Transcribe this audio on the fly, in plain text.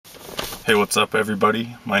Hey, what's up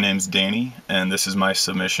everybody? My name's Danny, and this is my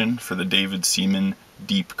submission for the David Seaman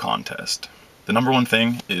Deep Contest. The number one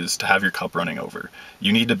thing is to have your cup running over.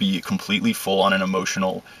 You need to be completely full on an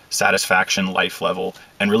emotional satisfaction life level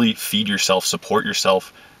and really feed yourself, support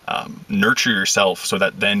yourself, nurture yourself so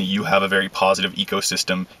that then you have a very positive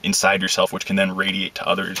ecosystem inside yourself which can then radiate to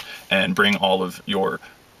others and bring all of your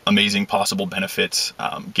amazing possible benefits,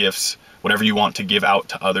 gifts, whatever you want to give out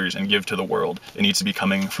to others and give to the world. It needs to be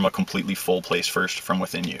coming from a completely full place first from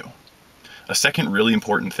within you. A second really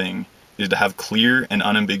important thing is to have clear and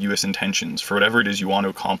unambiguous intentions for whatever it is you want to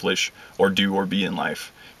accomplish or do or be in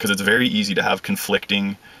life. Because it's very easy to have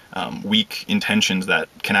conflicting, weak intentions that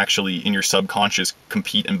can actually, in your subconscious,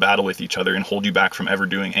 compete and battle with each other and hold you back from ever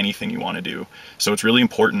doing anything you want to do. So it's really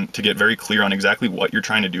important to get very clear on exactly what you're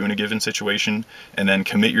trying to do in a given situation and then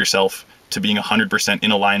commit yourself to being 100%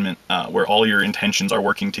 in alignment, where all your intentions are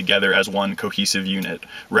working together as one cohesive unit,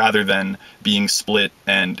 rather than being split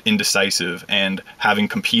and indecisive and having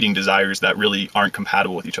competing desires that really aren't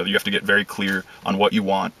compatible with each other. You have to get very clear on what you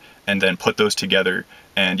want and then put those together,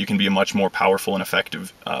 and you can be a much more powerful and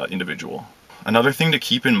effective individual. Another thing to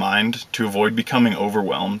keep in mind to avoid becoming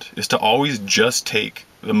overwhelmed is to always just take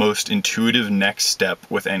the most intuitive next step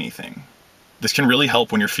with anything. This can really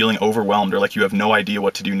help when you're feeling overwhelmed or like you have no idea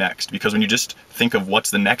what to do next, because when you just think of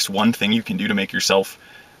what's the next one thing you can do to make yourself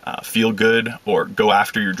feel good or go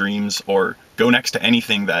after your dreams or go next to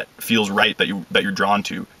anything that feels right that you're drawn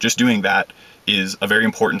to, just doing that is a very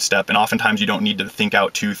important step. And oftentimes you don't need to think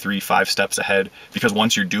out 2, 3, 5 steps ahead, because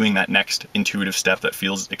once you're doing that next intuitive step that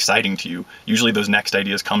feels exciting to you, usually those next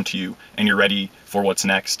ideas come to you and you're ready for what's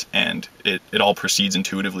next, and it all proceeds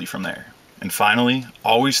intuitively from there. And finally,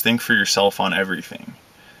 always think for yourself on everything.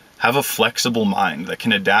 Have a flexible mind that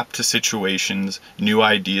can adapt to situations, new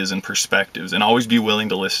ideas, and perspectives, and always be willing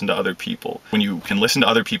to listen to other people. When you can listen to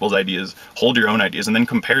other people's ideas, hold your own ideas, and then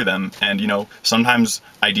compare them. And sometimes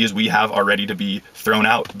ideas we have are ready to be thrown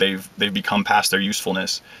out. They've become past their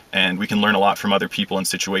usefulness, and we can learn a lot from other people and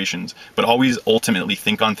situations. But always ultimately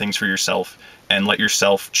think on things for yourself and let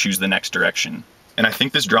yourself choose the next direction. And I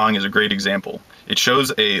think this drawing is a great example. It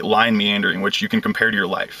shows a line meandering which you can compare to your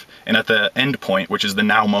life. And at the end point, which is the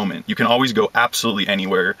now moment, you can always go absolutely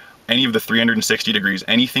anywhere, any of the 360 degrees,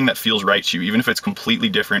 anything that feels right to you, even if it's completely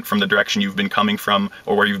different from the direction you've been coming from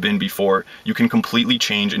or where you've been before. You can completely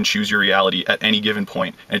change and choose your reality at any given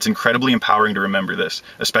point. And it's incredibly empowering to remember this,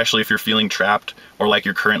 especially if you're feeling trapped or like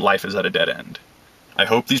your current life is at a dead end. I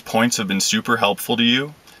hope these points have been super helpful to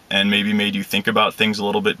you and maybe made you think about things a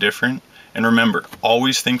little bit different. And remember,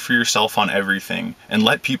 always think for yourself on everything and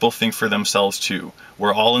let people think for themselves too.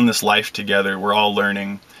 We're all in this life together, we're all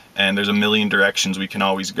learning, and there's a million directions we can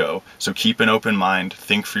always go. So keep an open mind,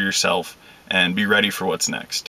 think for yourself, and be ready for what's next.